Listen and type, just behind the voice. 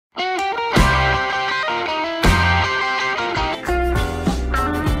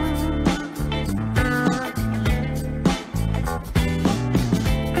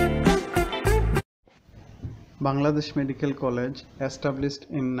Bangladesh Medical College, established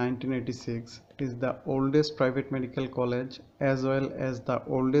in 1986, is the oldest private medical college as well as the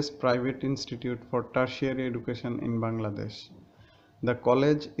oldest private institute for tertiary education in Bangladesh. The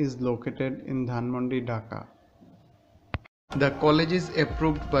college is located in Dhanmondi, Dhaka. The college is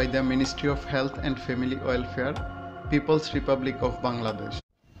approved by the Ministry of Health and Family Welfare, People's Republic of Bangladesh.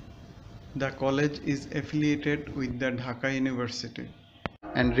 The college is affiliated with the Dhaka University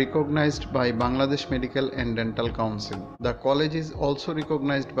and recognized by Bangladesh Medical and Dental Council. The college is also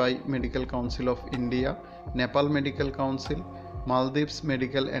recognized by Medical Council of India, Nepal Medical Council, Maldives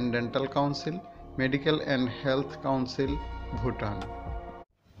Medical and Dental Council, Medical and Health Council, Bhutan.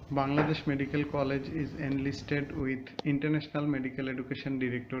 Bangladesh Medical College is enlisted with International Medical Education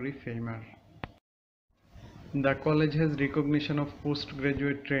Directory (FEMAR). The college has recognition of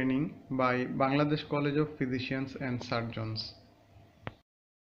postgraduate training by Bangladesh College of Physicians and Surgeons.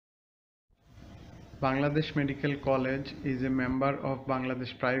 Bangladesh Medical College is a member of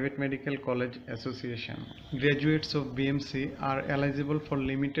Bangladesh Private Medical College Association. Graduates of BMC are eligible for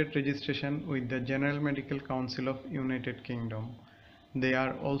limited registration with the General Medical Council of United Kingdom. They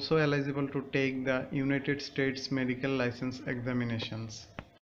are also eligible to take the United States medical license examinations.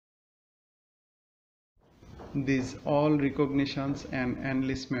 These all recognitions and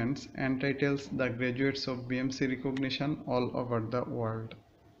enlistments entitles the graduates of BMC recognition all over the world.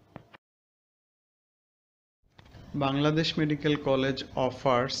 Bangladesh Medical College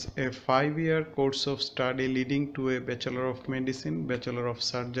offers a 5-year course of study leading to a Bachelor of Medicine, Bachelor of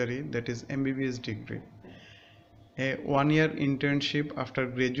Surgery, that is MBBS degree. A 1-year internship after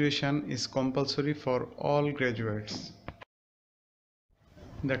graduation is compulsory for all graduates.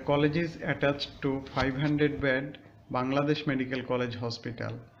 The college is attached to 500-bed Bangladesh Medical College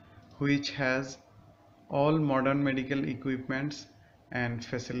Hospital, which has all modern medical equipments and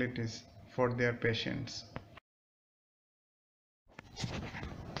facilities for their patients.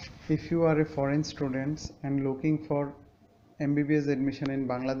 If you are a foreign student and looking for MBBS admission in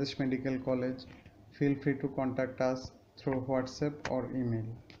Bangladesh Medical College, feel free to contact us through WhatsApp or email.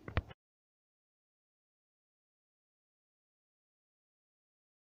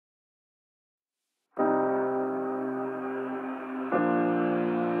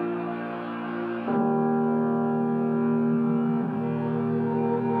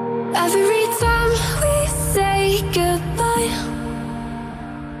 Every time we say goodbye,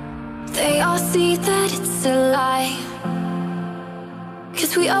 they all see that it's a lie.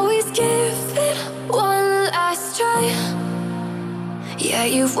 'Cause we always give it one last try. Yeah,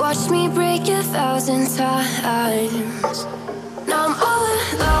 you've watched me break 1,000 times. Now I'm all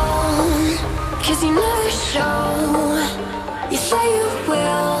alone, 'cause you never show. You say you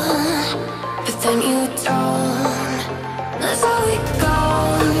will, but then you don't. That's how it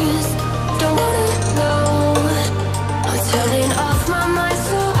goes. Don't wanna know. I'm turning off my mind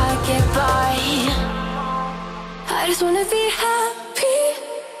so I get by. I just wanna be happy,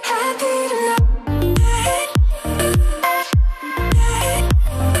 happy tonight.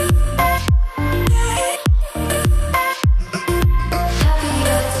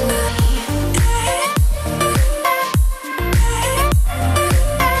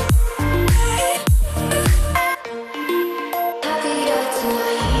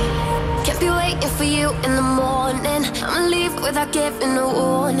 Without giving a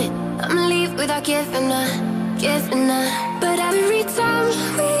warning, I'ma leave without giving a. But every time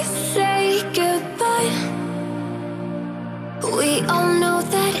we say goodbye, we all know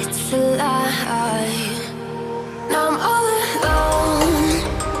that it's a lie. Now I'm all